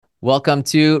Welcome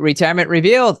to Retirement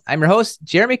Revealed. I'm your host,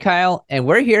 Jeremy Kyle, and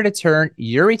we're here to turn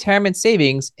your retirement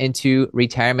savings into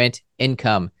retirement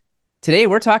income. Today,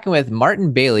 we're talking with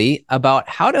Martin Baily about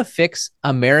how to fix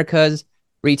America's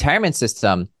retirement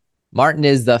system. Martin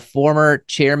is the former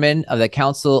chairman of the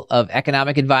Council of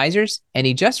Economic Advisors, and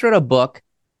he just wrote a book,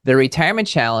 The Retirement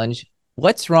Challenge: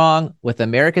 What's Wrong with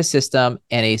America's System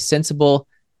and a Sensible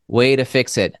Way to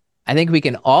Fix It. I think we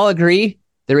can all agree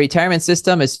the retirement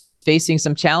system is facing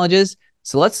some challenges.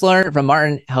 So let's learn from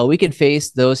Martin how we can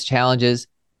face those challenges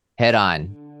head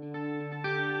on.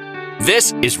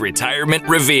 This is Retirement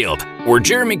Revealed, where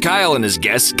Jeremy Kyle and his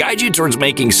guests guide you towards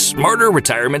making smarter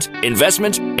retirement,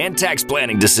 investment, and tax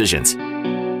planning decisions.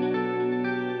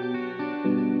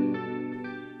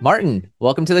 Martin,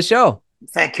 welcome to the show.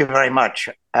 Thank you very much.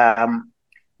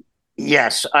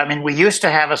 Yes, I mean, we used to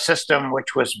have a system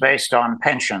which was based on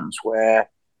pensions,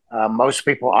 where most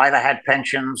people either had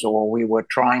pensions or we were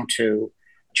trying to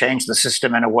change the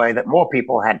system in a way that more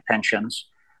people had pensions.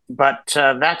 But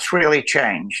that's really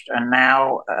changed. And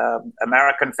now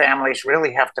American families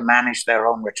really have to manage their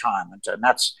own retirement. And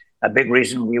that's a big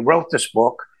reason we wrote this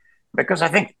book, because I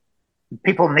think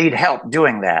people need help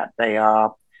doing that. They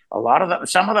are, a lot of them,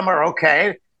 some of them are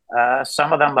okay.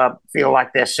 Some of them feel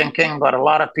like they're sinking, but a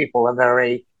lot of people are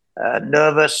very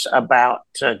nervous about,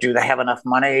 do they have enough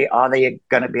money? Are they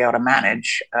going to be able to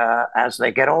manage as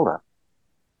they get older?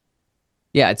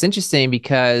 Yeah, it's interesting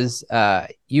because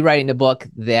you write in the book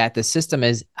that the system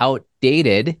is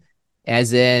outdated,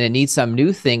 as in it needs some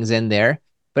new things in there.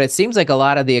 But it seems like a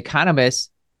lot of the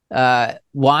economists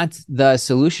want the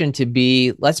solution to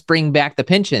be, let's bring back the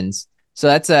pensions. So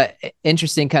that's a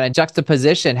interesting kind of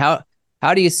juxtaposition. How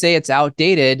do you say it's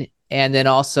outdated? And then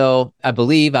also, I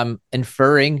believe I'm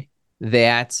inferring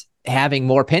that having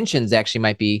more pensions actually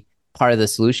might be part of the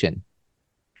solution.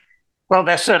 Well,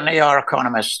 there certainly are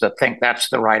economists that think that's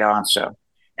the right answer.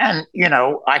 And, you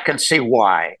know, I can see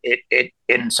why. It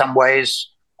in some ways,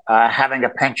 having a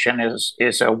pension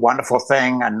is a wonderful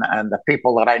thing. And the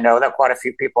people that I know, there are quite a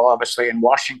few people, obviously, in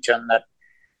Washington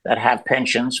that have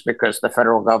pensions because the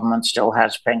federal government still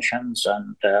has pensions,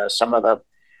 and some of the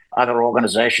other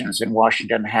organizations in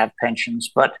Washington have pensions.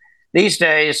 But these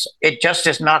days, it just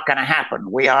is not going to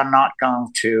happen. We are not going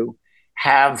to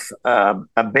have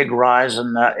a big rise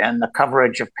in the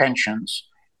coverage of pensions,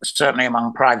 certainly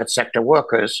among private sector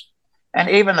workers. And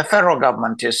even the federal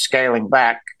government is scaling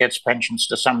back its pensions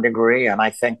to some degree. And I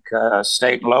think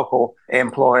state and local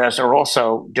employers are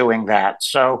also doing that.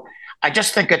 So I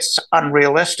just think it's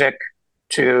unrealistic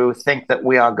to think that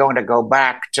we are going to go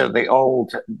back to the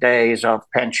old days of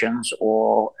pensions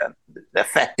or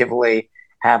effectively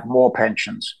have more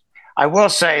pensions. I will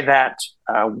say that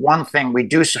one thing we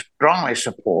do strongly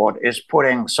support is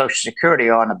putting Social Security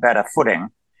on a better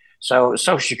footing. So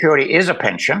Social Security is a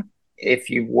pension. If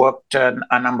you've worked a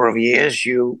number of years,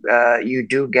 you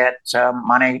do get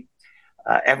money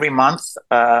every month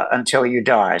until you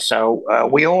die. So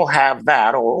we all have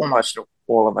that, or almost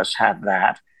all of us have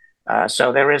that.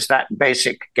 So there is that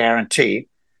basic guarantee.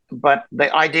 But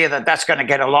the idea that that's going to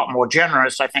get a lot more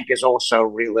generous, I think, is also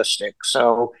realistic.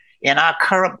 So in our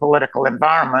current political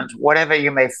environment, whatever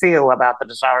you may feel about the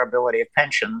desirability of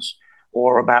pensions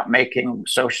or about making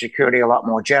Social Security a lot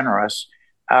more generous,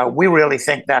 we really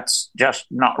think that's just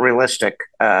not realistic.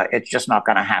 It's just not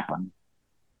going to happen.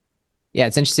 Yeah,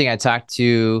 it's interesting. I talked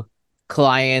to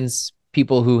clients,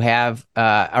 people who have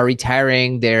are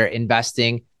retiring, they're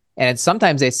investing, and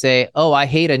sometimes they say, "Oh, I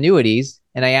hate annuities,"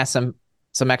 and I ask them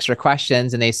some extra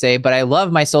questions, and they say, "But I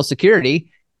love my Social Security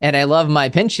and I love my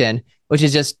pension," which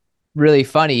is just really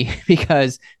funny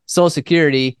because Social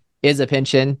Security is a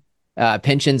pension.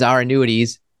 Pensions are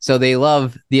annuities. So they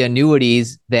love the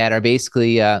annuities that are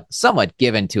basically somewhat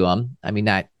given to them. I mean,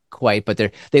 not quite, but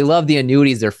they love the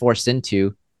annuities they're forced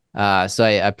into. So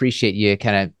I appreciate you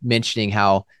kind of mentioning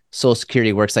how Social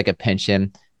Security works like a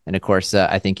pension. And of course,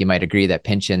 I think you might agree that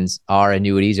pensions are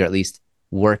annuities, or at least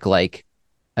work like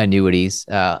annuities.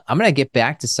 I'm going to get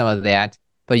back to some of that,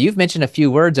 but you've mentioned a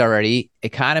few words already: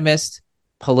 economist,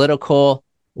 political,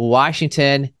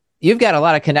 Washington. You've got a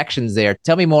lot of connections there.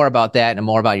 Tell me more about that and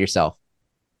more about yourself.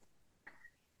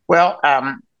 Well,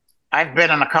 I've been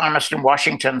an economist in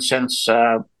Washington since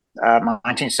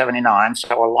 1979,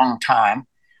 so a long time.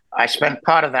 I spent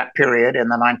part of that period in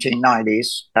the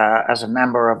 1990s as a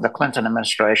member of the Clinton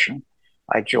administration.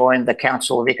 I joined the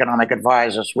Council of Economic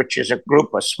Advisors, which is a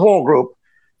small group,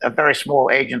 a very small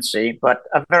agency, but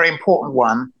a very important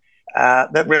one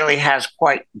that really has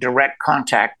quite direct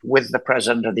contact with the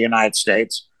President of the United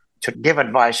States to give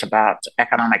advice about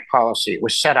economic policy. It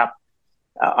was set up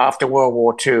after World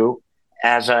War II,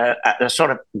 as a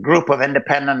sort of group of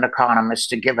independent economists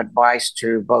to give advice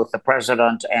to both the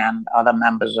president and other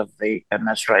members of the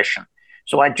administration.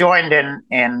 So I joined in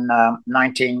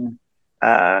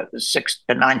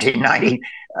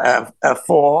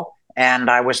 1994, and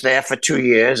I was there for 2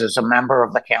 years as a member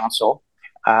of the council.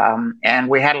 And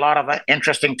we had a lot of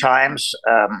interesting times.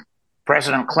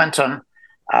 President Clinton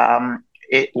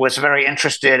it was very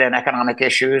interested in economic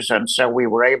issues, and so we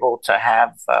were able to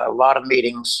have a lot of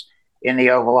meetings in the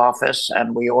Oval Office,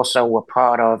 and we also were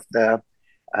part of the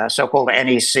so-called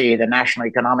NEC, the National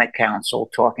Economic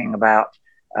Council, talking about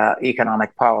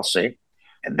economic policy.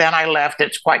 And then I left.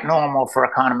 It's quite normal for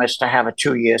economists to have a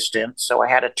 2-year stint, so I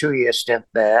had a 2-year stint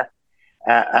there,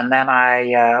 and then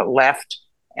I left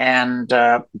and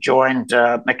joined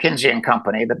McKinsey and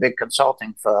Company, the big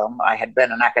consulting firm. I had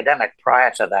been an academic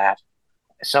prior to that.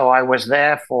 So I was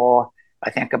there for,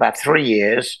 I think, about 3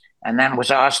 years, and then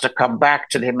was asked to come back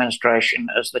to the administration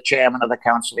as the chairman of the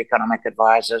Council of Economic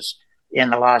Advisors in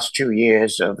the last 2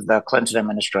 years of the Clinton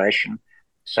administration.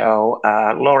 So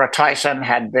Laura Tyson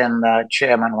had been the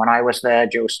chairman when I was there.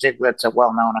 Joe Stiglitz, a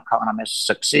well-known economist,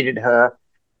 succeeded her.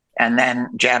 And then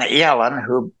Janet Yellen,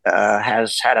 who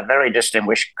has had a very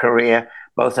distinguished career,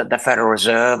 both at the Federal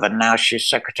Reserve and now she's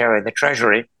Secretary of the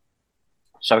Treasury.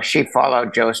 So she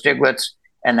followed Joe Stiglitz,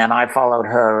 and then I followed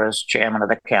her as chairman of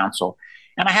the council.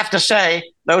 And I have to say,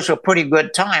 those were pretty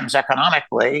good times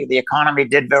economically. The economy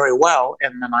did very well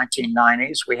in the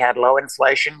 1990s. We had low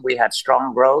inflation, we had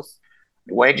strong growth,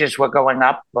 wages were going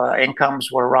up,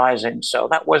 incomes were rising. So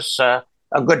that was a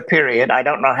good period. I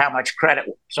don't know how much credit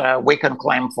we can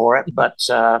claim for it, but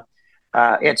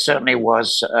it certainly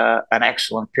was an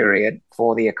excellent period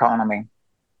for the economy.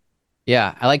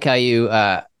 Yeah, I like how you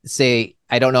say,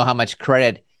 I don't know how much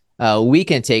credit we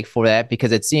can take for that,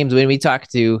 because it seems when we talk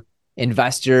to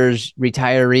investors,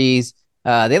 retirees,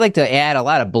 they like to add a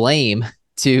lot of blame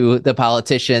to the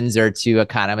politicians or to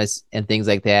economists and things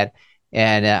like that.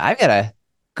 And I've got a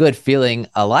good feeling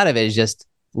a lot of it is just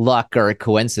luck or a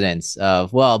coincidence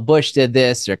of, well, Bush did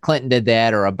this or Clinton did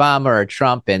that or Obama or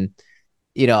Trump. And,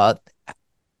 you know,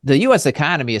 the U.S.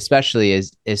 economy especially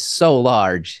is so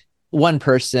large. One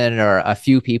person or a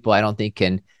few people, I don't think,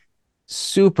 can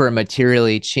super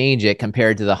materially change it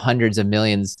compared to the hundreds of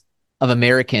millions of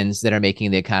Americans that are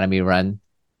making the economy run.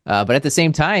 But at the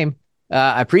same time,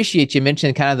 I appreciate you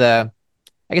mentioned kind of the,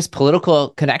 I guess, political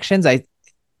connections.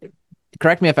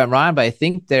 Correct me if I'm wrong, but I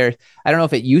think I don't know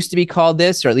if it used to be called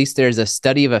this, or at least there's a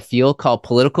study of a field called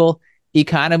political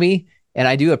economy. And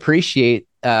I do appreciate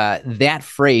that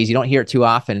phrase. You don't hear it too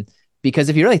often, because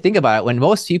if you really think about it, when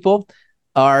most people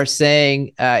are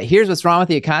saying, here's what's wrong with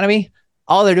the economy,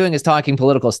 all they're doing is talking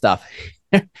political stuff.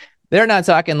 They're not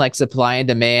talking like supply and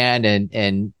demand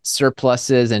and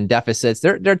surpluses and deficits.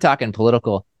 They're talking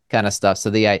political kind of stuff.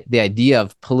 So the idea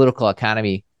of political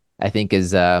economy, I think,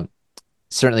 is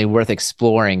certainly worth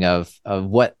exploring of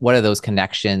what are those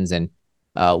connections, and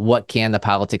what can the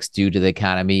politics do to the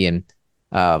economy, and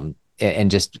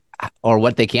just, or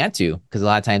what they can't do, because a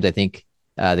lot of times I think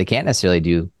they can't necessarily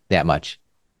do that much.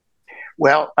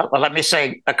 Well, let me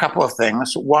say a couple of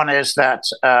things. One is that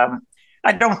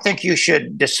I don't think you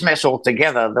should dismiss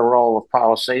altogether the role of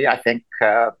policy. I think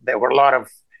there were a lot of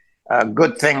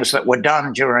good things that were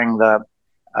done during the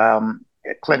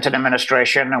Clinton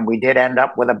administration, and we did end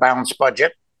up with a balanced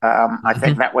budget. I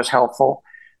think that was helpful.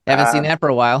 Haven't seen that for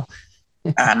a while.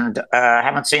 And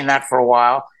haven't seen that for a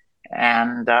while.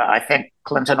 And I think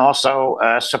Clinton also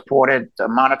supported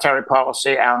monetary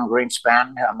policy. Alan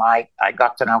Greenspan, I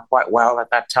got to know quite well at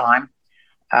that time.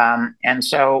 And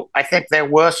so I think there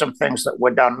were some things that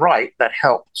were done right that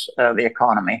helped the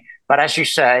economy. But as you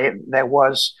say, there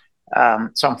was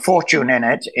some fortune in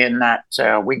it, in that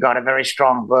we got a very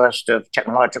strong burst of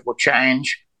technological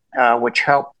change, which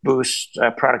helped boost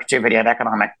productivity and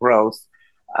economic growth.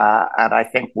 And I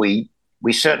think we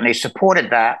certainly supported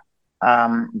that,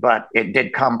 but it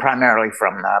did come primarily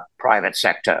from the private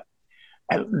sector.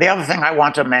 The other thing I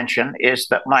want to mention is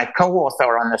that my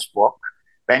co-author on this book,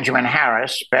 Ben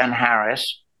Harris, and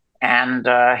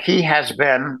he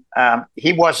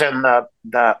was in the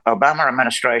Obama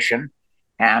administration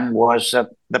and was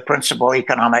the principal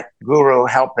economic guru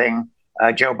helping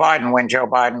Joe Biden when Joe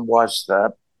Biden was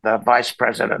the vice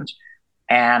president.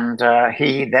 And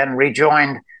he then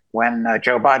rejoined when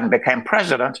Joe Biden became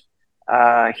president.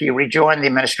 He rejoined the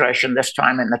administration, this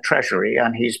time in the Treasury,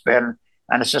 and he's been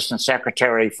an assistant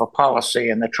secretary for policy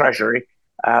in the Treasury,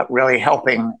 really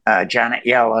helping Janet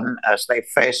Yellen as they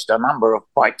faced a number of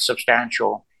quite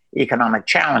substantial economic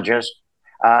challenges.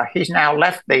 He's now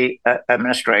left the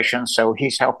administration, so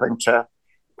he's helping to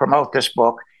promote this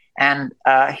book. And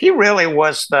he really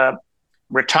was the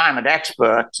retirement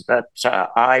expert that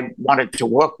I wanted to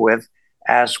work with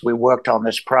as we worked on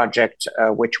this project,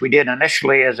 which we did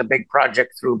initially as a big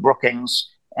project through Brookings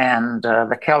and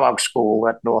the Kellogg School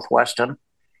at Northwestern.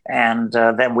 And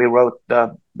then we wrote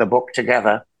the book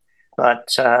together. But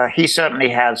he certainly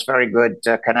has very good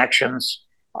connections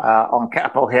on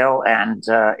Capitol Hill and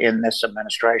in this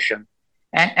administration.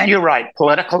 And you're right,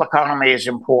 political economy is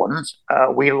important.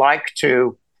 We like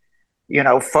to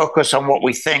focus on what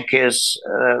we think is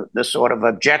the sort of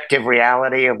objective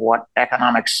reality of what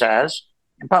economics says.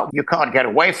 But you can't get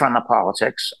away from the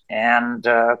politics. And,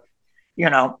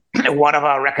 one of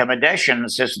our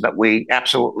recommendations is that we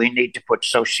absolutely need to put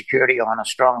Social Security on a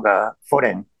stronger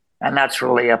footing. And that's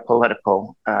really a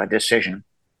political decision.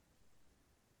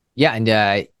 Yeah.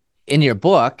 And in your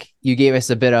book, you gave us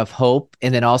a bit of hope,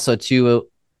 and then also too,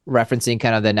 referencing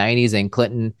kind of the 90s and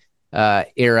Clinton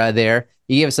era there.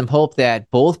 You gave us some hope that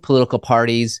both political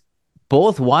parties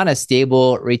both want a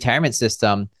stable retirement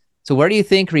system. So where do you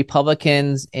think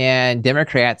Republicans and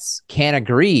Democrats can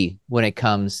agree when it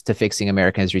comes to fixing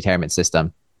America's retirement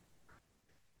system?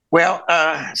 Well,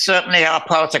 certainly our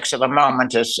politics at the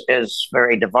moment is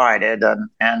very divided,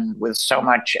 and with so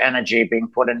much energy being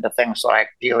put into things like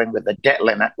dealing with the debt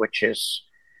limit, which is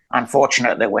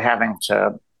unfortunate that we're having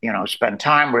to spend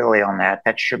time really on that.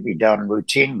 That should be done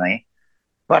routinely.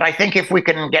 But I think if we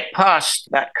can get past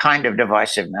that kind of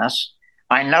divisiveness,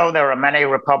 I know there are many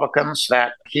Republicans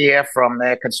that hear from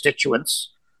their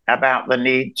constituents about the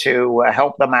need to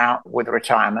help them out with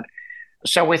retirement.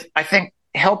 So I think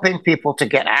helping people to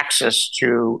get access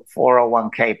to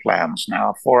 401k plans.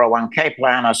 Now, a 401k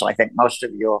plan, as I think most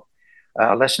of your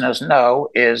listeners know,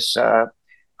 is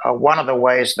one of the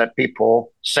ways that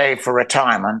people save for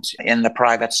retirement in the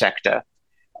private sector.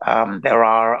 There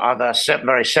are other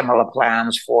very similar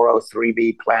plans,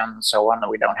 403b plans, and so on, that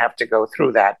we don't have to go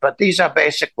through that. But these are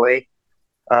basically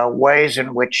ways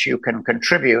in which you can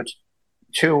contribute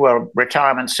to a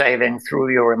retirement saving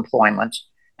through your employment,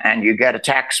 and you get a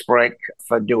tax break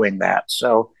for doing that.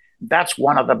 So that's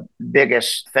one of the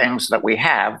biggest things that we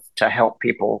have to help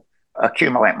people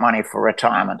accumulate money for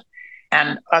retirement.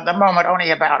 And at the moment,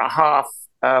 only about a half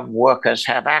of workers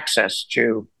have access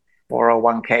to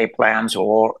 401k plans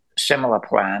or similar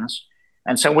plans.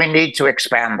 And so we need to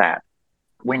expand that.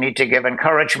 We need to give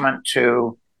encouragement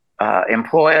to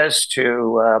employers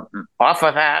to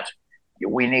offer that.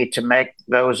 We need to make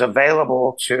those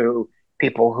available to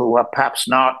people who are perhaps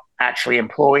not actually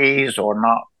employees or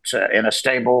not in a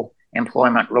stable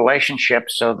employment relationship,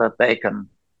 so that they can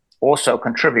also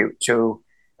contribute to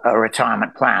a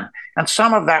retirement plan. And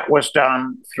some of that was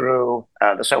done through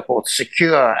the so-called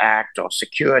Secure Act or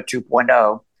Secure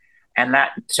 2.0. And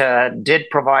that did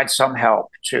provide some help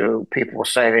to people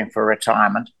saving for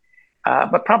retirement,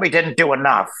 but probably didn't do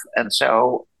enough. And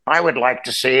so I would like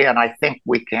to see, and I think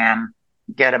we can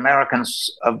get Americans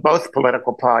of both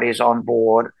political parties on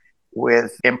board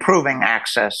with improving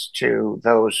access to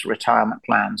those retirement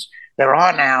plans. There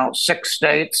are now 6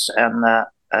 states and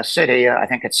a city, I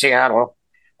think it's Seattle,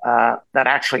 that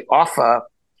actually offer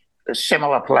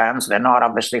similar plans. They're not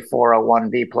obviously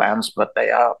 401b plans, but they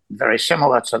are very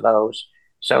similar to those,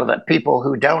 so that people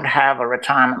who don't have a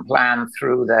retirement plan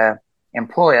through their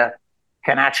employer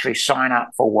can actually sign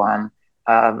up for one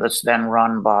that's then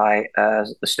run by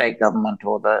the state government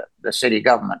or the city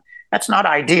government. That's not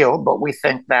ideal, but we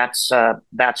think that's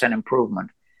an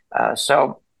improvement.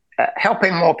 So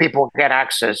helping more people get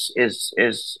access is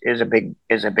a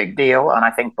big deal, and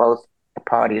I think both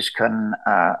parties can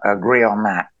agree on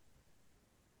that.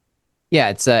 Yeah,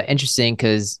 it's interesting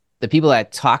because the people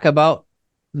that talk about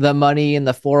the money in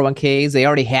the 401ks, they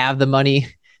already have the money,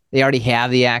 they already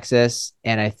have the access,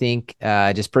 and I think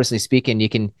just personally speaking, you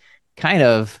can kind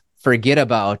of forget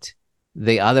about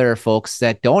the other folks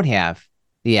that don't have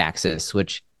the access,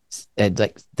 which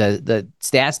like the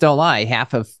stats don't lie.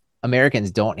 Half of Americans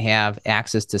don't have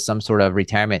access to some sort of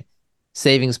retirement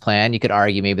savings plan. You could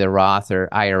argue maybe the Roth or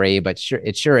IRA, but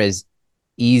it sure is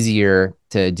easier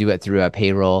to do it through a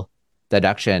payroll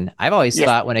deduction. I've always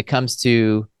thought when it comes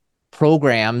to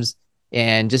programs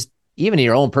and just even in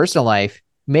your own personal life,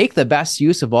 make the best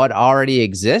use of what already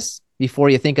exists before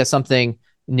you think of something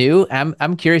new.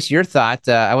 I'm curious your thought.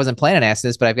 I wasn't planning on asking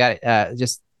this, but I've got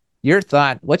just your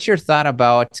thought. What's your thought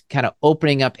about kind of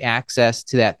opening up access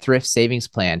to that thrift savings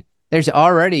plan? There's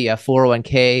already a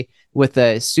 401k with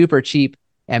a super cheap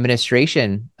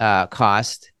administration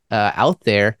cost out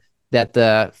there that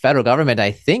the federal government,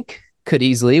 I think, could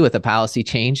easily, with a policy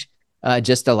change,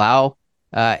 just allow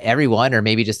everyone, or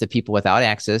maybe just the people without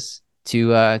access,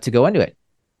 to go into it.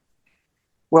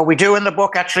 Well, we do in the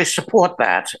book actually support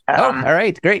that. Oh, all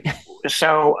right, great.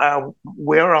 So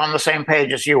we're on the same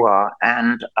page as you are,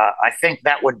 and I think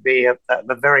that would be a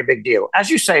very big deal. As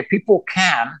you say, people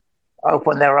can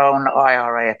open their own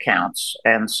IRA accounts,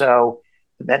 and so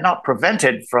they're not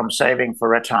prevented from saving for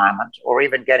retirement or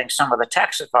even getting some of the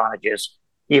tax advantages,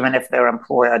 even if their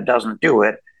employer doesn't do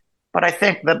it. But I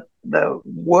think that the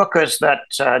workers that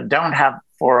don't have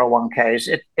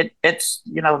 401ks, it's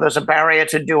there's a barrier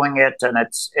to doing it, and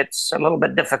it's a little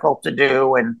bit difficult to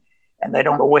do, and they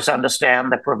don't always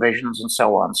understand the provisions and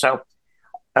so on. So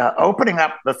opening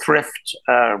up the thrift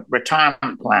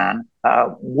retirement plan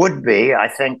would be, I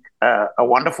think, a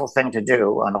wonderful thing to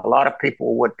do, and a lot of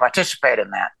people would participate in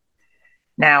that.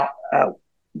 Now,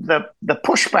 the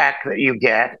pushback that you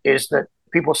get is that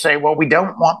people say, well, we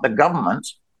don't want the government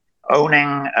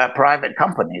owning private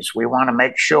companies. We want to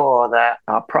make sure that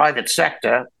our private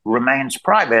sector remains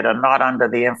private and not under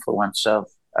the influence of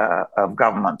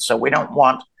government. So we don't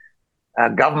want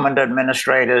government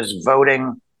administrators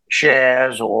voting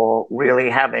shares or really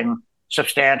having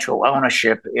substantial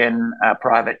ownership in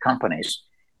private companies.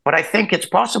 But I think it's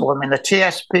possible. I mean, the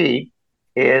TSP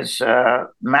is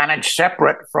managed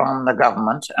separate from the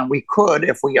government, and we could,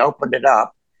 if we opened it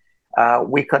up,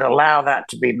 we could allow that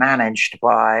to be managed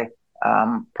by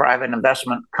private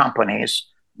investment companies,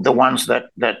 the ones that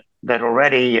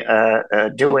already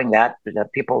doing that,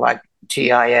 people like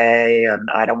TIA, and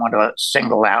I don't want to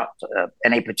single out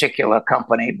any particular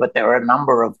company, but there are a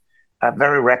number of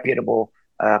very reputable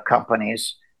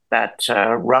companies that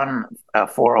run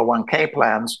 401k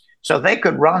plans. So they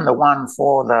could run the one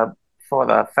for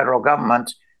the federal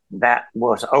government that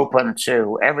was open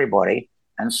to everybody.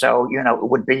 And so, it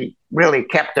would be really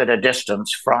kept at a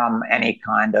distance from any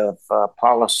kind of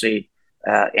policy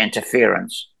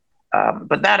interference.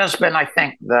 But that has been, I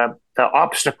think, the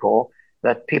obstacle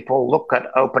that people look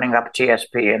at opening up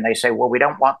TSP and they say, well, we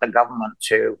don't want the government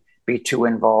to be too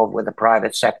involved with the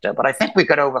private sector. But I think we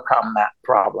could overcome that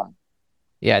problem.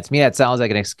 Yeah, to me, that sounds like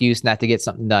an excuse not to get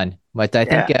something done. But I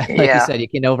think, Yeah, like you yeah. said, you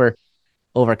can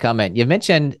overcome it. You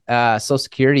mentioned Social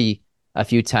Security a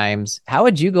few times. How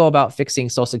would you go about fixing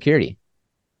Social Security?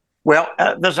 Well,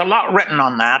 there's a lot written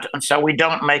on that, and so we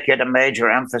don't make it a major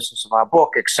emphasis of our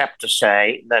book, except to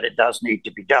say that it does need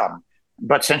to be done.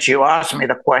 But since you asked me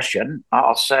the question,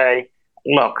 I'll say,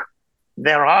 look,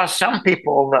 there are some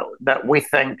people that we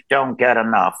think don't get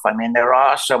enough. I mean, there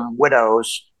are some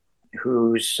widows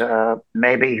whose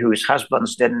whose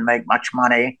husbands didn't make much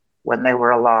money when they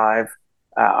were alive.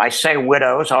 I say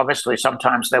widows, obviously,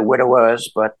 sometimes they're widowers,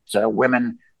 but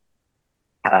women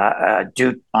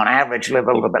do, on average, live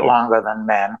a little bit longer than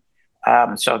men.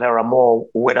 So there are more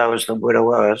widows than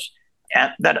widowers,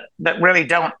 and that really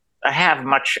don't have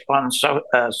much from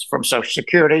Social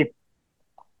Security,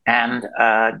 and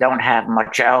don't have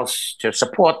much else to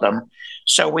support them.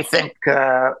 So we think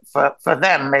for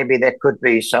them, maybe there could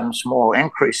be some small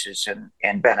increases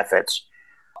in benefits.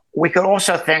 We could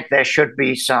also think there should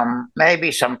be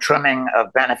maybe some trimming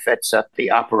of benefits at the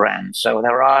upper end. So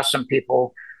there are some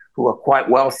people who are quite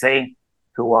wealthy,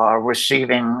 who are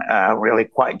receiving really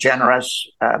quite generous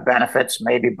benefits.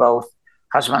 Maybe both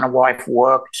husband and wife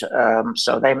worked,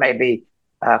 so they may be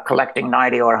collecting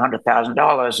 $90,000 or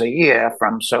 $100,000 a year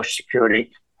from Social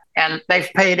Security, and they've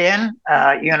paid in.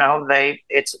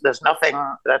 There's nothing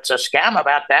that's a scam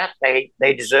about that. They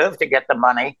deserve to get the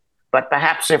money, but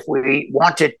perhaps if we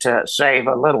wanted to save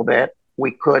a little bit,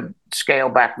 we could scale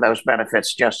back those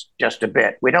benefits just a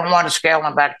bit. We don't want to scale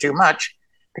them back too much,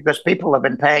 because people have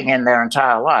been paying in their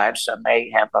entire lives, and they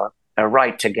have a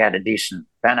right to get a decent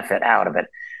benefit out of it.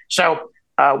 So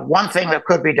one thing that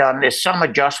could be done is some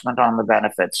adjustment on the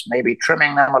benefits, maybe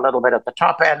trimming them a little bit at the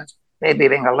top end, maybe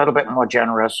being a little bit more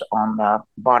generous on the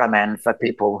bottom end for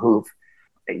people who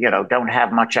don't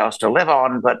have much else to live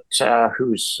on, but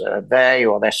whose they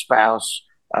or their spouse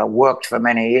worked for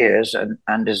many years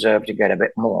and deserve to get a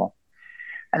bit more.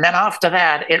 And then after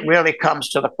that, it really comes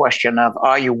to the question of,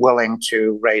 are you willing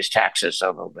to raise taxes a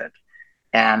little bit?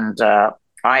 And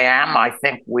I am. I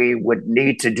think we would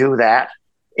need to do that.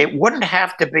 It wouldn't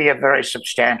have to be a very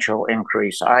substantial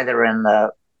increase, either in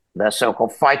the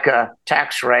so-called FICA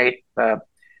tax rate,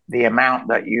 the amount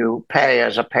that you pay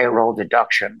as a payroll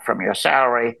deduction from your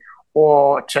salary,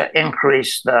 or to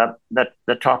increase the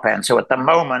top end. So at the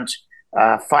moment,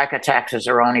 FICA taxes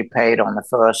are only paid on the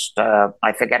first,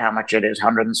 I forget how much it is,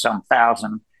 100 and some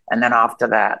thousand, and then after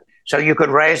that. So you could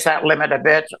raise that limit a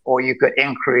bit, or you could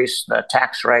increase the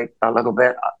tax rate a little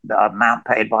bit, the amount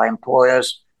paid by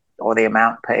employers or the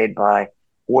amount paid by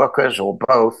workers, or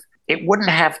both. It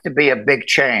wouldn't have to be a big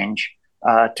change,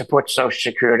 to put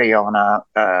Social Security on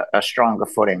a stronger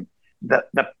footing.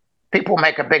 The people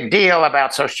make a big deal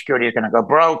about Social Security is going to go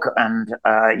broke, and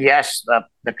yes,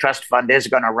 the trust fund is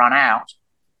going to run out.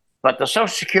 But the Social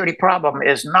Security problem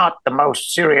is not the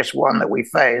most serious one that we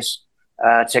face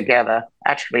together.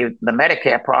 Actually, the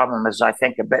Medicare problem is, I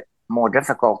think, a bit more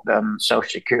difficult than Social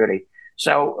Security.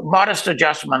 So, modest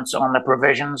adjustments on the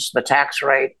provisions, the tax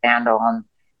rate, and on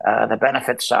the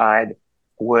benefit side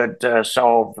would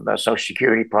solve the Social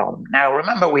Security problem. Now,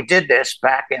 remember, we did this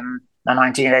back in the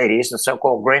 1980s. The so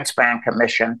called Greenspan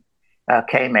Commission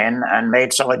came in and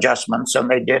made some adjustments, and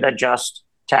they did adjust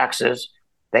taxes.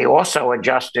 They also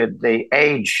adjusted the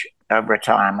age of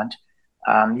retirement.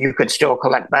 You could still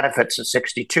collect benefits at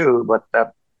 62, but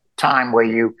the time where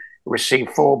you receive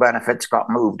full benefits got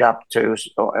moved up to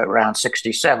around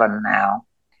 67 now.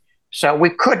 So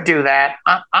we could do that.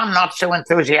 I'm not so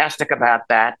enthusiastic about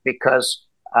that because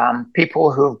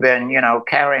people who've been,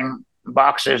 carrying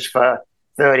boxes for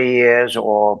 30 years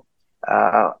or,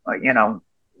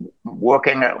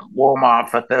 working at Walmart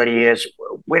for 30 years,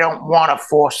 we don't want to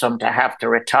force them to have to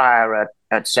retire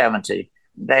at 70.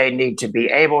 They need to be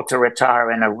able to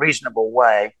retire in a reasonable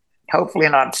way, hopefully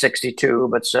not 62,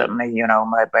 but certainly,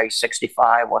 maybe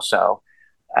 65 or so.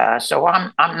 So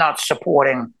I'm not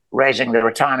supporting raising the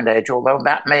retirement age, although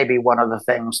that may be one of the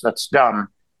things that's done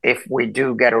if we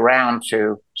do get around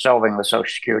to solving the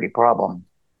Social Security problem.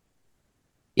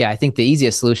 Yeah, I think the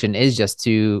easiest solution is just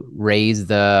to raise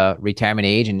the retirement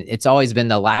age. And it's always been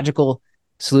the logical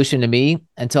solution to me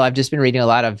until I've just been reading a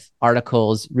lot of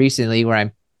articles recently where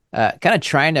I'm kind of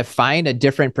trying to find a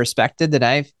different perspective that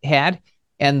I've had.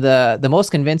 And the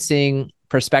most convincing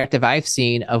perspective I've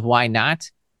seen of why not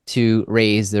to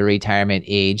raise the retirement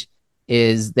age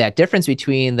is that difference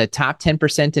between the top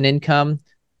 10% in income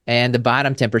and the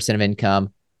bottom 10% of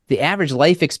income. The average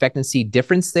life expectancy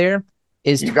difference there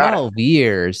is 12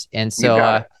 years. And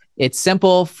so it's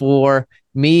simple for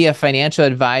me, a financial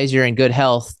advisor in good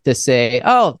health, to say,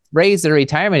 oh, raise the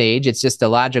retirement age. It's just a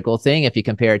logical thing if you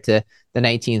compare it to the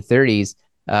 1930s.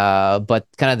 But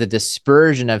kind of the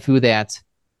dispersion of who that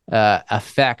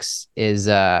affects is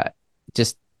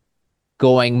just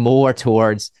going more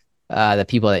towards the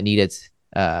people that need it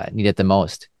the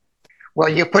most. Well,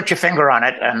 you put your finger on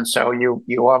it, and so you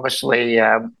obviously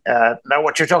know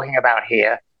what you're talking about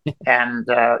here, and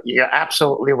you're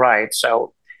absolutely right.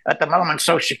 So at the moment,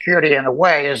 Social Security, in a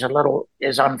way, is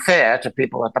unfair to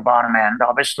people at the bottom end.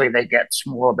 Obviously, they get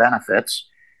smaller benefits,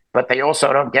 but they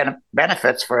also don't get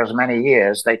benefits for as many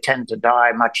years. They tend to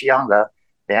die much younger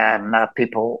than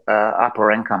people,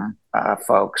 upper income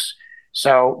folks.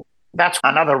 So that's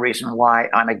another reason why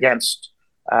I'm against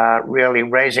really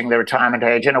raising the retirement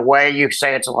age. In a way, you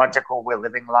say it's logical. We're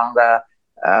living longer,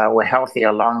 we're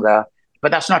healthier longer. But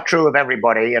that's not true of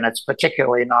everybody, and it's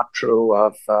particularly not true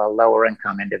of lower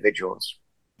income individuals.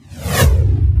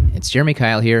 It's Jeremy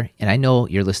Kyle here, and I know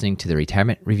you're listening to the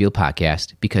Retirement Reveal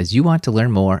podcast because you want to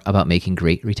learn more about making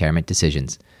great retirement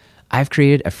decisions. I've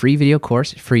created a free video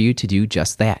course for you to do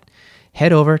just that.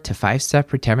 Head over to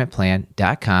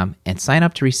 5stepretirementplan.com and sign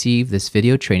up to receive this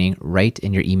video training right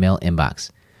in your email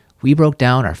inbox. We broke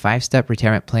down our 5-step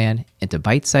retirement plan into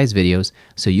bite-sized videos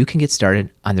so you can get started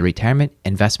on the retirement,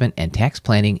 investment, and tax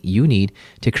planning you need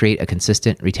to create a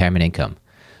consistent retirement income.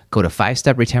 Go to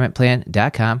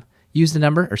 5stepretirementplan.com, use the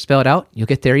number or spell it out. You'll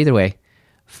get there either way.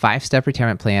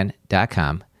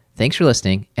 5stepretirementplan.com. Thanks for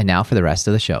listening, and now for the rest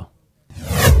of the show.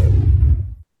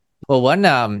 Well,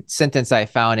 one sentence I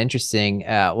found interesting,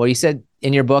 you said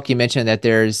in your book, you mentioned that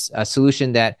there's a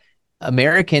solution that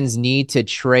Americans need to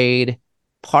trade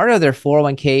part of their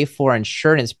 401k for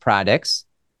insurance products,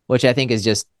 which I think is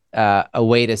just a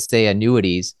way to say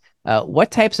annuities. What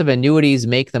types of annuities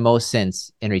make the most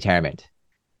sense in retirement?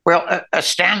 Well, a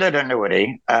standard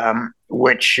annuity,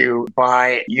 which you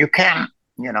buy, you can,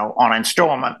 on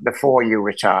installment before you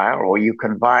retire, or you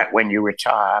can buy it when you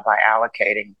retire by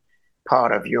allocating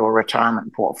part of your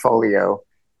retirement portfolio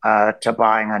to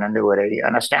buying an annuity.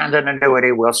 And a standard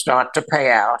annuity will start to pay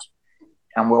out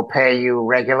and will pay you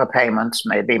regular payments,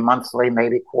 maybe monthly,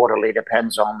 maybe quarterly,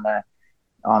 depends on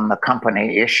the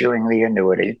company issuing the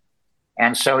annuity.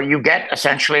 And so you get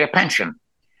essentially a pension.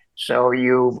 So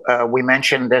we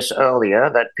mentioned this earlier,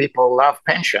 that people love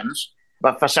pensions,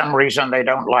 but for some reason they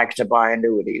don't like to buy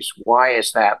annuities. Why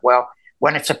is that? Well,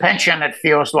 when it's a pension, it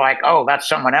feels like, oh, that's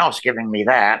someone else giving me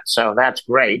that, so that's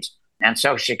great. And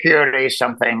Social Security is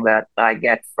something that I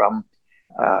get from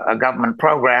a government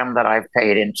program that I've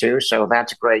paid into, so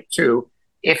that's great too.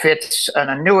 If it's an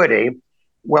annuity,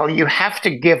 well, you have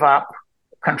to give up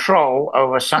control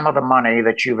over some of the money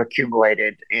that you've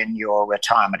accumulated in your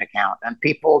retirement account. And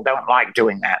people don't like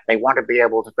doing that. They want to be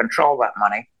able to control that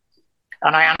money.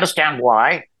 And I understand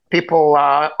why. People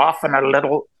are often a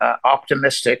little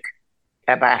optimistic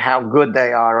about how good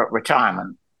they are at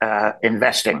retirement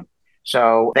investing.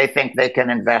 So they think they can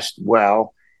invest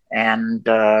well and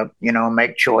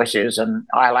make choices. And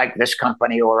I like this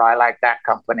company or I like that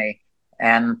company.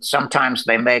 And sometimes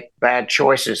they make bad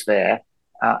choices there,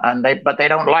 but they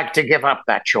don't like to give up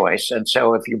that choice. And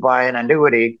so if you buy an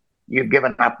annuity, you've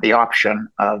given up the option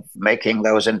of making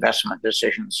those investment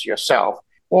decisions yourself.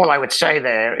 All I would say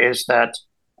there is that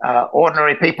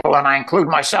ordinary people, and I include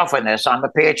myself in this, I'm a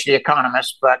PhD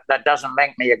economist, but that doesn't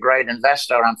make me a great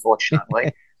investor,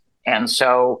 unfortunately. And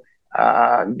so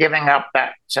giving up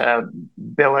that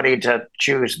ability to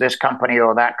choose this company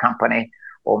or that company,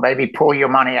 or maybe pull your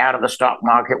money out of the stock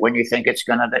market when you think it's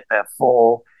going to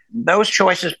fall, those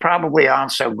choices probably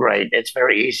aren't so great. It's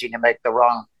very easy to make the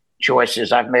wrong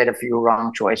choices. I've made a few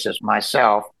wrong choices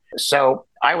myself. So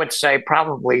I would say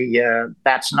probably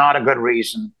that's not a good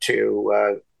reason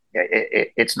to,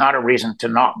 it's not a reason to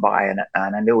not buy an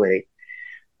annuity.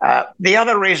 The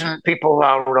other reason people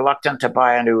are reluctant to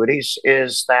buy annuities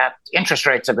is that interest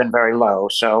rates have been very low.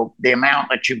 So the amount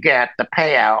that you get, the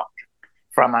payout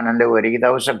from an annuity,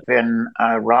 those have been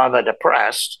rather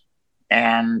depressed.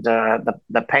 And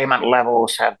the payment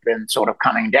levels have been sort of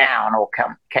coming down or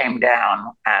came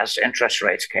down as interest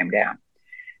rates came down.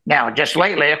 Now, just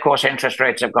lately, of course, interest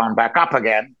rates have gone back up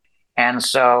again. And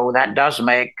so that does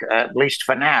make, at least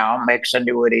for now, makes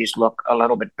annuities look a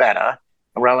little bit better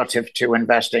relative to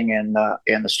investing in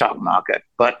the stock market.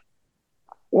 But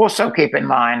also keep in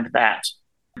mind that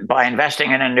by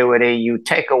investing in annuity, you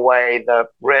take away the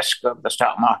risk of the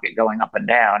stock market going up and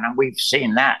down. And we've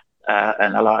seen that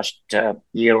in the last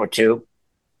year or two,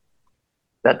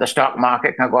 that the stock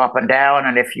market can go up and down.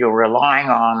 And if you're relying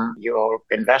on your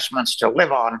investments to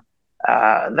live on,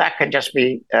 that can just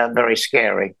be very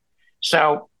scary.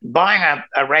 So buying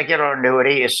a regular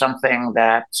annuity is something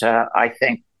that I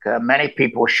think many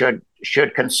people should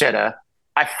consider.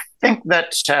 I think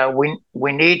that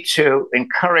we need to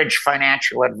encourage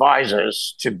financial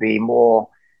advisors to be more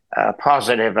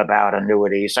positive about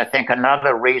annuities. I think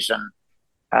another reason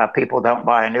people don't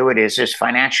buy annuities is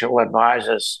financial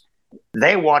advisors,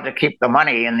 they want to keep the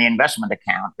money in the investment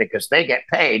account because they get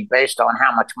paid based on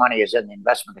how much money is in the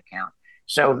investment account.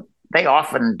 So they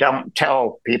often don't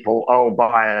tell people, oh,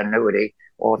 buy an annuity,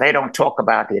 or they don't talk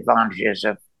about the advantages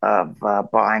of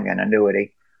buying an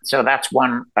annuity. So that's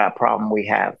one problem we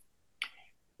have.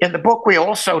 In the book, we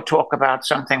also talk about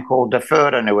something called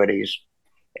deferred annuities.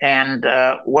 And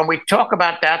when we talk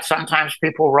about that, sometimes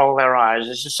people roll their eyes.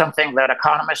 This is something that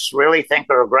economists really think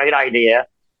are a great idea,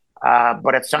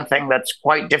 but it's something that's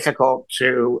quite difficult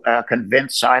to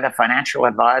convince either financial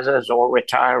advisors or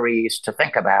retirees to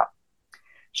think about.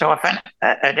 So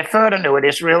a deferred annuity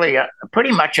is really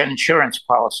pretty much an insurance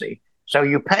policy. So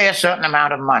you pay a certain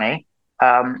amount of money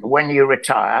when you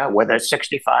retire, whether it's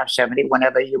 65, 70,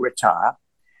 whenever you retire.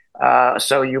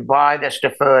 So you buy this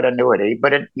deferred annuity,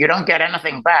 but you don't get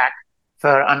anything back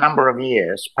for a number of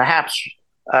years. Perhaps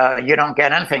you don't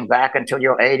get anything back until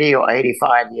you're 80 or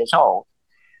 85 years old.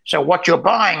 So what you're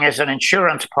buying is an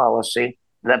insurance policy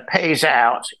that pays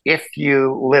out if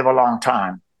you live a long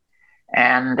time.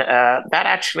 And that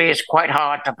actually is quite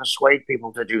hard to persuade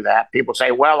people to do that. People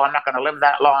say, well, I'm not going to live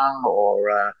that long,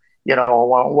 or,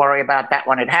 won't worry about that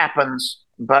when it happens.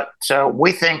 But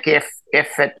we think if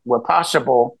it were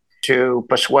possible to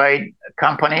persuade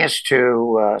companies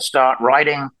to start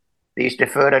writing these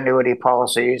deferred annuity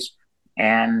policies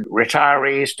and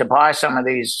retirees to buy some of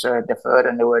these deferred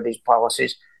annuities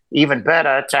policies, even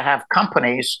better to have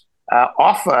companies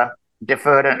offer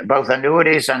deferred both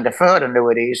annuities and deferred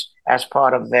annuities as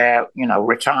part of their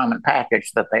retirement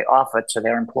package that they offer to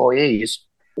their employees.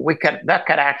 That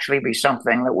could actually be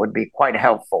something that would be quite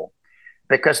helpful,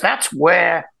 because that's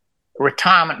where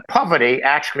retirement poverty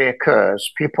actually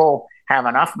occurs. People have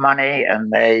enough money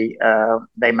and they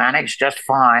manage just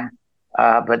fine,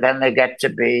 but then they get to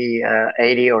be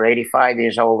 80 or 85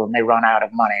 years old and they run out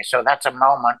of money. So that's a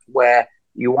moment where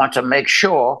you want to make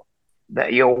sure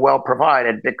that you're well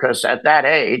provided, because at that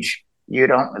age you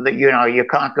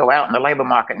can't go out in the labor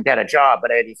market and get a job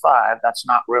at 85. That's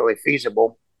not really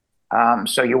feasible.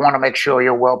 So you want to make sure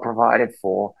you're well provided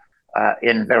for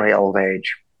in very old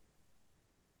age.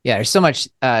 Yeah, there's so much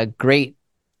great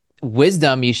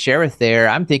wisdom you share with there.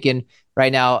 I'm thinking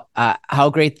right now how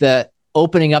great the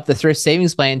opening up the thrift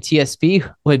savings plan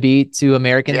TSP would be to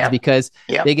Americans, because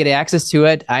they get access to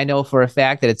it. I know for a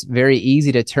fact that it's very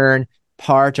easy to turn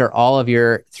part or all of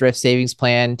your thrift savings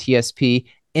plan, TSP,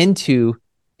 into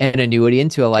an annuity,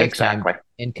 into a lifetime Exactly.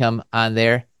 income on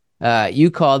there. You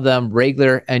call them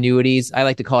regular annuities. I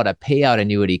like to call it a payout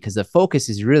annuity because the focus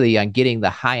is really on getting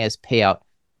the highest payout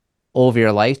over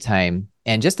your lifetime.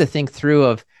 And just to think through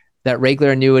of that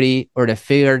regular annuity or the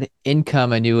figured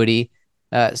income annuity,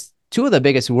 two of the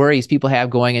biggest worries people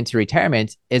have going into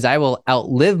retirement is I will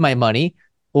outlive my money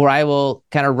or I will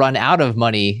kind of run out of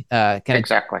money. Kind of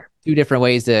Exactly. two different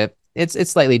ways to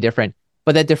it's slightly different.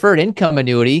 But that deferred income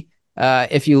annuity,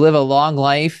 if you live a long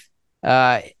life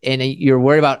and you're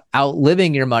worried about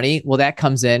outliving your money, well, that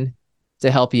comes in to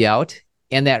help you out.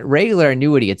 And that regular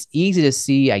annuity, it's easy to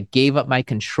see I gave up my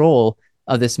control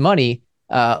of this money.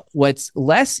 What's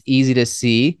less easy to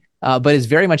see, but is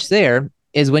very much there,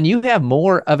 is when you have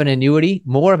more of an annuity,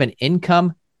 more of an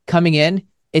income coming in,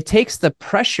 it takes the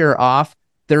pressure off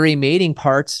the remaining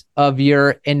parts of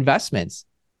your investments.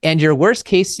 And your worst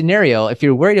case scenario, if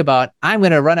you're worried about, I'm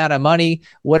going to run out of money,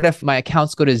 what if my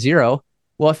accounts go to zero?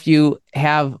 Well, if you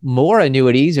have more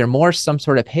annuities or more some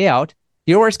sort of payout,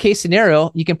 your worst case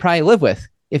scenario, you can probably live with.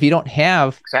 If you don't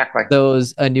have Exactly.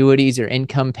 those annuities or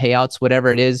income payouts,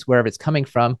 whatever it is, wherever it's coming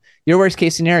from, your worst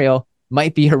case scenario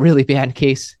might be a really bad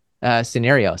case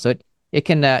scenario. So it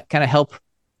can kind of help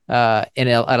in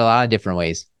a lot of different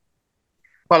ways.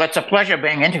 Well, it's a pleasure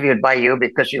being interviewed by you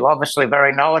because you're obviously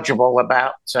very knowledgeable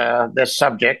about this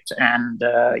subject, and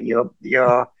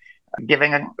you're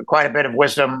giving quite a bit of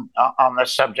wisdom on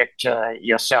this subject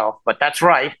yourself. But that's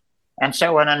right. And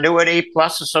so, an annuity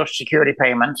plus a Social Security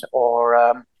payment,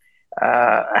 or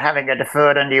having a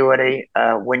deferred annuity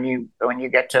when you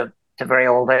get to very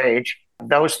old age,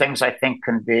 those things I think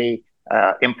can be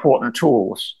important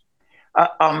tools.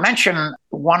 I'll mention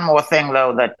one more thing,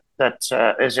 though,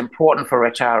 that is important for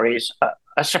retirees.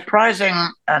 A surprising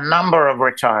number of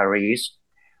retirees.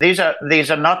 These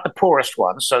are not the poorest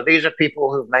ones. So these are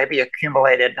people who've maybe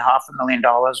accumulated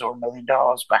 $500,000 or $1 million,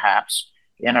 perhaps,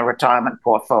 in a retirement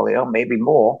portfolio, maybe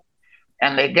more,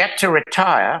 and they get to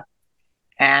retire,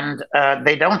 and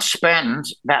they don't spend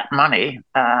that money.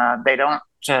 They don't.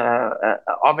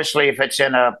 Obviously, if it's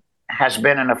has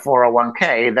been in a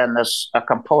 401k, then there's a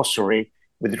compulsory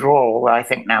withdrawal, I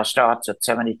think now starts at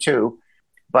 72.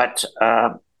 But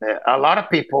a lot of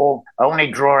people only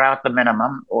draw out the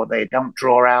minimum, or they don't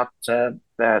draw out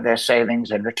their savings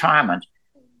in retirement.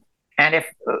 And if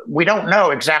we don't know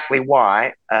exactly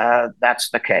why that's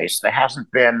the case, there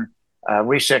hasn't been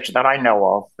research that I know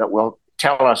of that will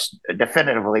tell us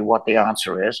definitively what the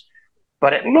answer is.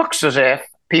 But it looks as if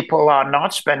people are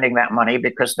not spending that money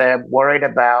because they're worried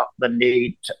about the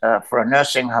need for a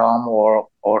nursing home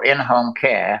or in-home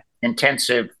care,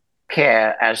 intensive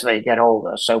care as they get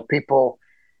older. So people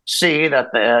see that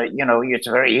it's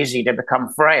very easy to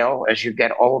become frail as you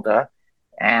get older,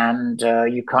 and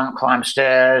you can't climb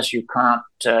stairs, you can't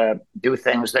do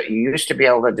things that you used to be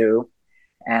able to do,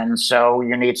 and so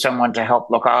you need someone to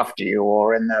help look after you.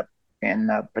 Or in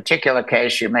the particular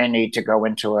case, you may need to go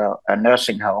into a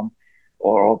nursing home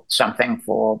or something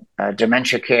for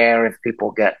dementia care if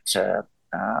people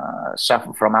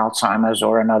suffer from Alzheimer's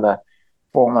or another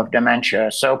form of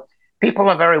dementia. So people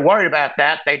are very worried about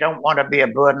that. They don't want to be a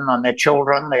burden on their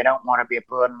children. They don't want to be a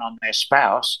burden on their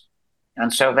spouse.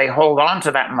 And so they hold on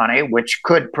to that money, which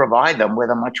could provide them with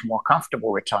a much more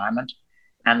comfortable retirement.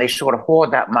 And they sort of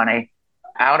hoard that money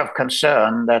out of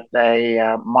concern that they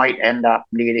might end up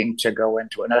needing to go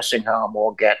into a nursing home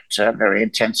or get very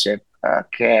intensive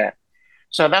care.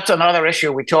 So that's another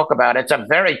issue we talk about. It's a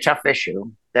very tough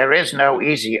issue. There is no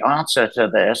easy answer to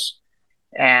this.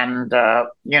 And,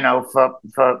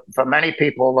 for many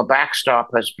people, the backstop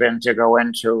has been to go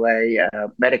into a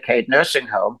Medicaid nursing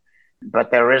home.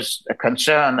 But there is a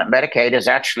concern that Medicaid is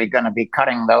actually going to be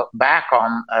cutting back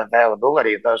on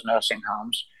availability of those nursing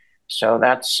homes. So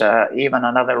that's even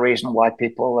another reason why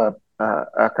people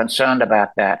are concerned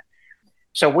about that.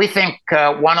 So we think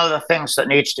one of the things that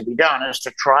needs to be done is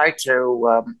to try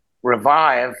to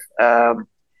revive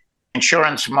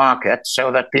insurance market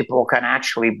so that people can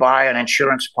actually buy an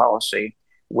insurance policy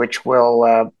which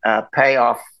will pay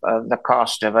off the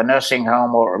cost of a nursing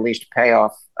home, or at least pay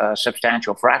off a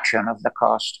substantial fraction of the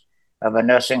cost of a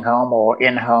nursing home or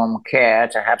in-home care,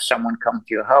 to have someone come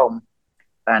to your home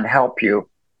and help you.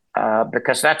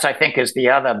 Because that's, I think, is the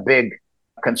other big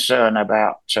concern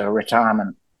about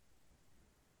retirement.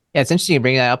 Yeah, it's interesting to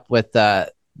bring that up with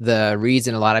the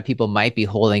reason a lot of people might be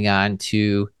holding on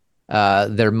to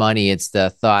their money. It's the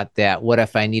thought that, what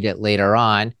if I need it later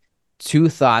on? Two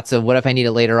thoughts of, what if I need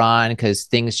it later on because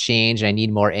things change and I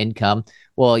need more income?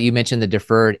 Well, you mentioned the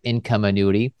deferred income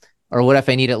annuity. Or what if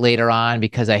I need it later on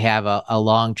because I have a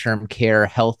long-term care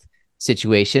health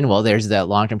situation? Well, there's that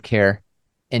long-term care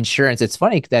insurance. It's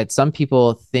funny that some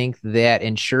people think that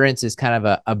insurance is kind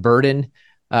of a burden,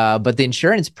 but the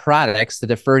insurance products, the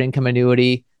deferred income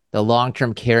annuity, the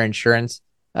long-term care insurance,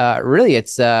 really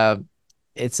it's a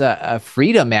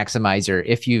freedom maximizer.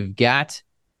 If you've got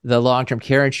the long-term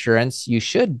care insurance, you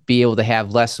should be able to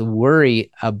have less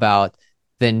worry about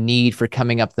the need for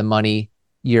coming up the money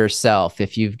yourself.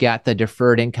 If you've got the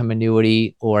deferred income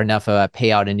annuity or enough of a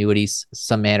payout annuities,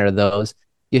 some manner of those,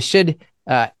 you should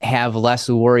have less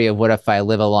worry of what if I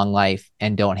live a long life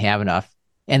and don't have enough.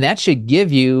 And that should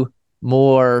give you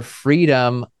more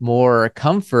freedom, more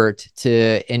comfort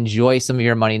to enjoy some of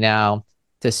your money now,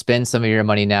 to spend some of your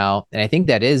money now. And I think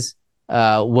that is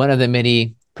one of the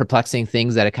many perplexing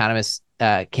things that economists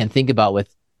can think about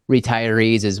with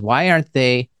retirees is why aren't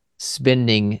they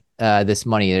spending this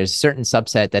money? There's a certain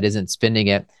subset that isn't spending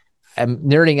it. I'm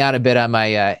nerding out a bit on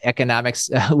my economics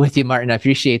with you, Martin. I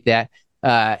appreciate that.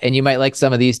 And you might like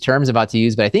some of these terms I'm about to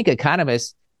use, but I think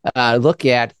economists look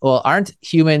at, well, aren't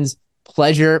humans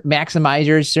pleasure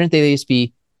maximizers? Shouldn't they just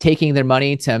be taking their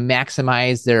money to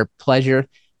maximize their pleasure?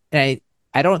 And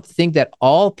I don't think that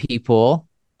all people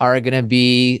are going to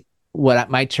be what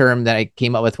my term that I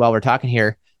came up with while we're talking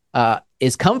here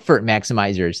is comfort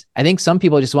maximizers. I think some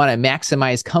people just want to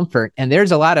maximize comfort. And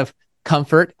there's a lot of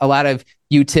comfort, a lot of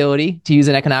utility, to use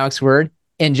an economics word,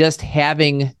 in just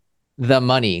having the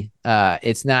money.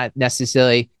 It's not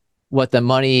necessarily what the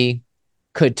money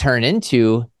could turn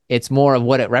into. It's more of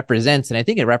what it represents. And I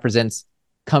think it represents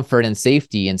comfort and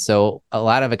safety. And so a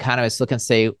lot of economists look and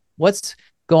say, what's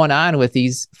going on with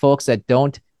these folks that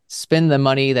don't spend the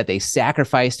money that they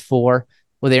sacrificed for?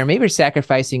 Well, they're maybe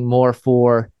sacrificing more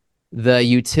for the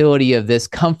utility of this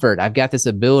comfort. I've got this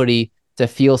ability to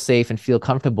feel safe and feel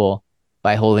comfortable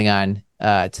by holding on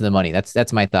to the money.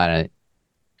 That's my thought on it.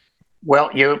 Well,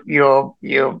 your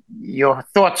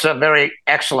thoughts are very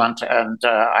excellent, and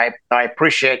I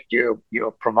appreciate you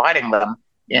providing them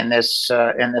in this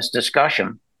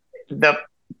discussion. The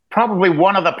Probably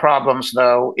one of the problems,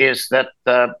 though, is that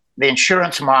the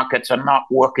insurance markets are not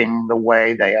working the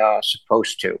way they are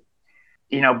supposed to.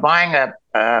 Buying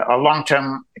a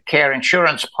long-term care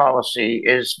insurance policy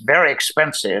is very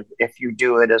expensive if you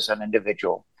do it as an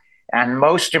individual, and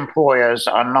most employers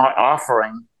are not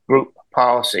offering group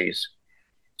policies.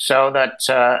 So that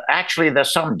actually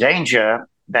there's some danger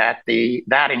that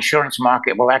that insurance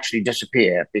market will actually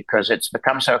disappear because it's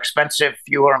become so expensive.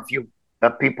 Fewer and fewer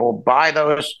people buy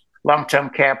those long-term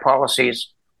care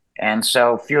policies, and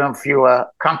so fewer and fewer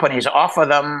companies offer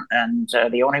them, and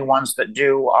the only ones that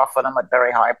do offer them at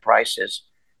very high prices.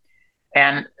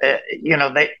 And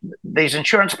these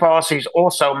insurance policies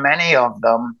also, many of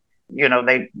them,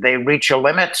 they reach a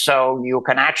limit, so you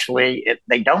can actually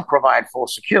they don't provide full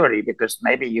security because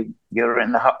maybe you're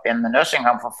in the nursing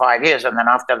home for 5 years, and then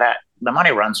after that the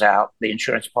money runs out. The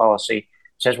insurance policy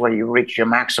says, well, you reach your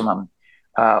maximum,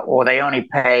 or they only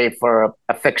pay for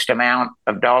a fixed amount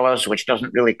of dollars, which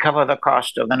doesn't really cover the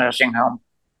cost of the nursing home.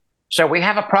 So we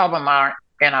have a problem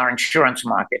in our insurance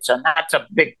markets, and that's a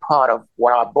big part of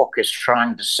what our book is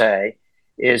trying to say,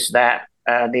 is that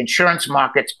the insurance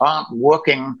markets aren't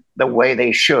working the way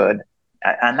they should.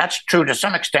 And that's true to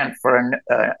some extent for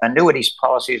annuities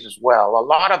policies as well. A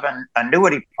lot of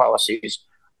annuity policies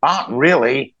aren't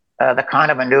really the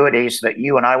kind of annuities that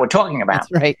you and I were talking about.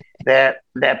 That's right.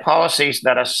 They're policies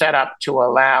that are set up to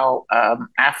allow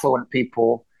affluent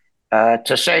people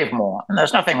to save more. And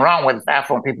there's nothing wrong with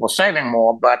affluent people saving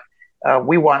more, but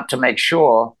we want to make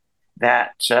sure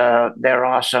that there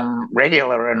are some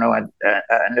regular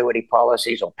annuity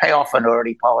policies, or payoff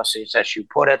annuity policies, as you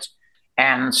put it.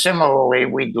 And similarly,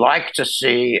 we'd like to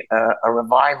see a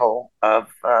revival of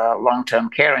long-term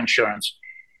care insurance.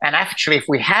 And actually, if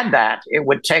we had that, it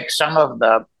would take some of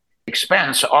the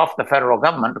expense off the federal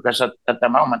government, because at the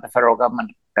moment, the federal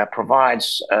government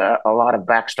provides a lot of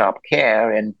backstop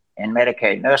care in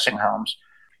Medicaid nursing homes.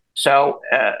 So,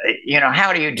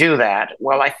 how do you do that?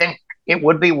 Well, I think it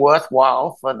would be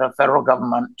worthwhile for the federal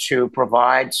government to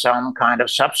provide some kind of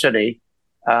subsidy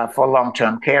for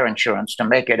long-term care insurance to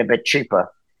make it a bit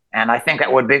cheaper. And I think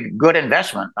that would be a good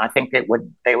investment. I think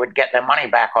they would get their money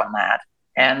back on that.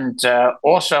 And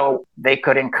also, they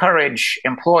could encourage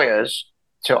employers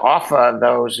to offer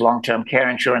those long-term care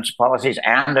insurance policies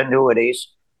and annuities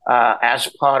as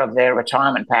part of their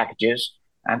retirement packages,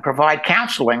 and provide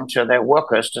counseling to their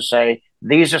workers to say,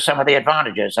 these are some of the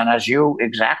advantages. And as you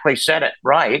exactly said it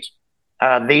right,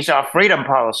 these are freedom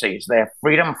policies. They're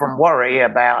freedom from worry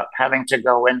about having to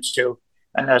go into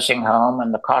a nursing home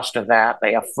and the cost of that.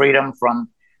 They have freedom from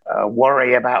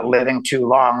worry about living too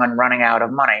long and running out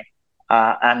of money.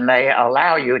 And they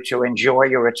allow you to enjoy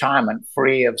your retirement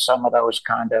free of some of those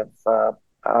kind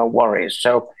of worries.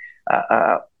 So,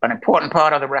 an important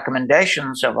part of the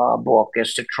recommendations of our book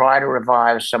is to try to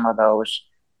revive some of those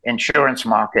insurance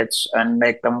markets and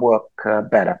make them work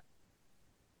better.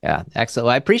 Yeah, excellent.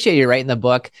 Well, I appreciate you writing the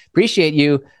book. Appreciate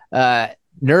you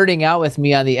nerding out with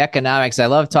me on the economics. I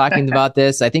love talking about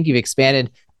this. I think you've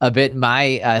expanded a bit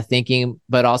my thinking,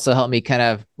 but also helped me kind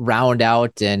of round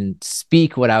out and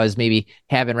speak what I was maybe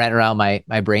having right around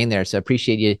my brain there. So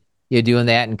appreciate you doing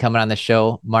that and coming on the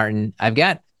show, Martin. I've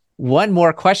got one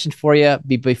more question for you.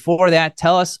 Before that,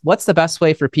 tell us what's the best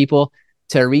way for people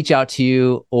to reach out to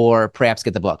you or perhaps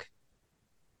get the book?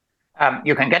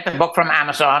 You can get the book from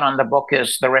Amazon, and the book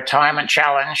is The Retirement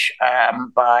Challenge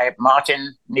by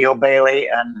Martin, Neil Baily,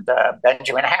 and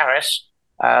Benjamin Harris.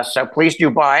 So please do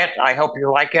buy it. I hope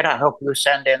you like it. I hope you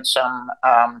send in some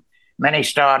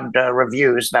many-starred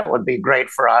reviews. That would be great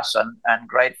for us and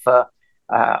great for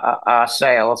our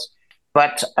sales.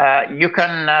 But you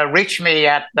can reach me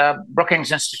at the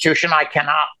Brookings Institution. I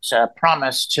cannot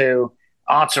promise to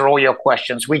answer all your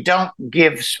questions. We don't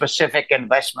give specific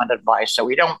investment advice, so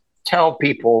we don't tell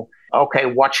people, okay,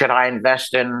 what should I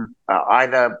invest in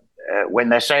either when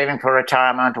they're saving for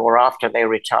retirement or after they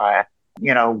retire.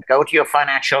 Go to your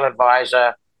financial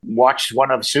advisor, watch one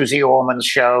of Susie Orman's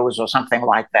shows or something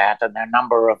like that, and there are a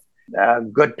number of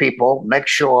good people. Make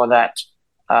sure that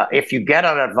if you get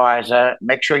an advisor,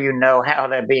 make sure you know how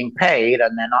they're being paid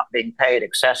and they're not being paid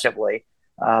excessively,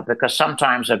 because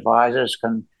sometimes advisors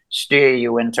can steer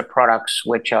you into products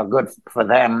which are good for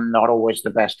them, not always the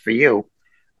best for you.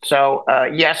 So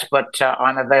yes, but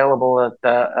I'm available at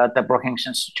the Brookings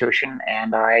Institution,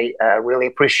 and I really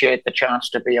appreciate the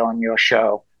chance to be on your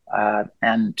show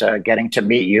and getting to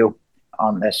meet you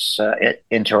on this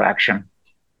interaction.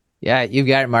 Yeah, you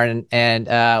got it, Martin.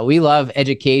 And we love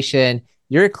education.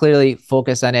 You're clearly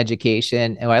focused on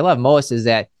education. And what I love most is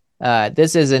that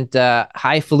this isn't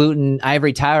highfalutin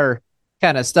ivory tower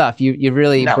kind of stuff. You've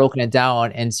really broken it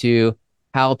down into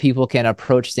how people can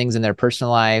approach things in their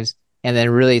personal lives, and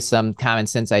then really some common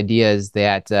sense ideas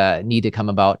that need to come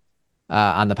about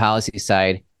on the policy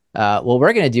side. What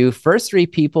we're going to do, first 3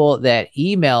 people that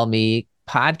email me,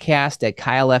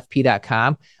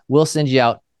 podcast@kylefp.com, we'll send you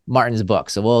out Martin's book.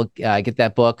 So we'll get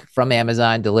that book from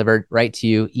Amazon delivered right to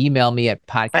you. Email me at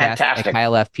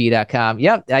podcast@kylefp.com.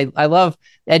 Yep, I love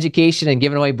education and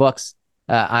giving away books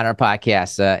on our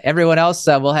podcast. Everyone else,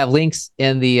 we'll have links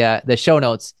in the show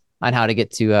notes on how to get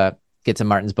to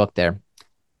Martin's book there.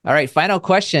 All right, final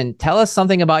question. Tell us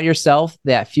something about yourself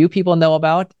that few people know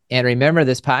about. And remember,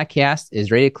 this podcast is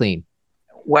rated clean.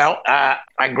 Well, I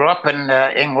grew up in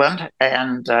England,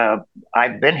 and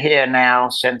I've been here now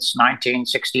since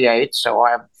 1968. So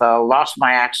I've lost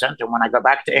my accent. And when I go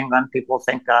back to England, people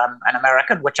think I'm an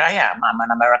American, which I am. I'm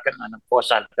an American. And of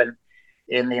course, I've been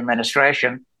in the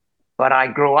administration. But I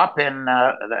grew up in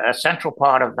a central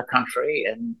part of the country,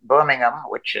 in Birmingham,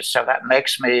 so that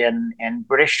makes me, in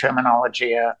British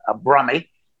terminology, a Brummie.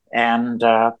 And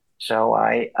so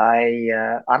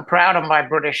I'm proud of my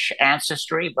British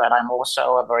ancestry, but I'm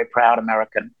also a very proud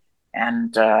American.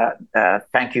 And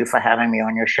thank you for having me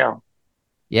on your show.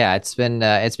 Yeah, it's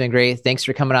been great. Thanks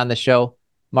for coming on the show,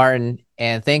 Martin.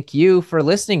 And thank you for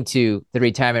listening to the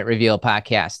Retirement Reveal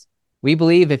podcast. We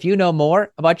believe if you know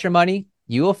more about your money,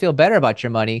 you will feel better about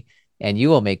your money, and you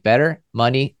will make better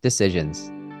money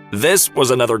decisions. This was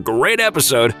another great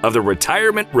episode of the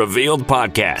Retirement Revealed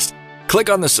podcast. Click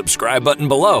on the subscribe button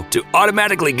below to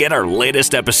automatically get our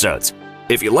latest episodes.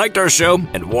 If you liked our show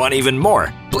and want even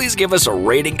more, please give us a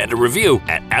rating and a review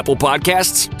at Apple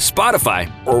Podcasts, Spotify,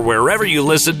 or wherever you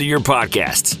listen to your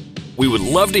podcasts. We would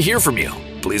love to hear from you.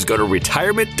 Please go to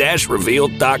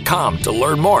retirement-revealed.com to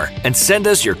learn more and send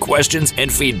us your questions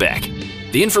and feedback.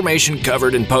 The information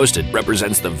covered and posted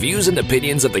represents the views and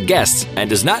opinions of the guests and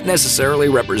does not necessarily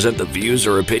represent the views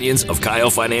or opinions of Kyle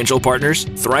Financial Partners,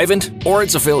 Thrivent, or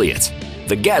its affiliates.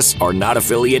 The guests are not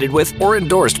affiliated with or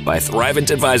endorsed by Thrivent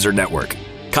Advisor Network.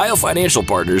 Kyle Financial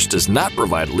Partners does not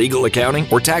provide legal accounting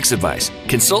or tax advice.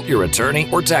 Consult your attorney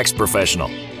or tax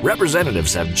professional.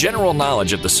 Representatives have general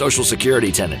knowledge of the Social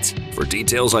Security tenets. For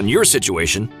details on your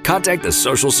situation, contact the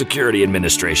Social Security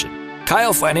Administration.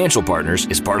 Kyle Financial Partners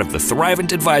is part of the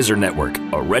Thrivent Advisor Network,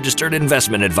 a registered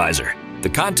investment advisor. The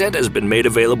content has been made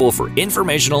available for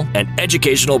informational and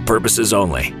educational purposes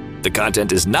only. The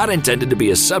content is not intended to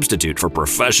be a substitute for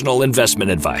professional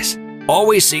investment advice.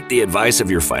 Always seek the advice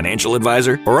of your financial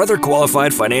advisor or other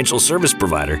qualified financial service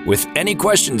provider with any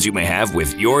questions you may have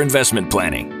with your investment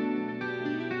planning.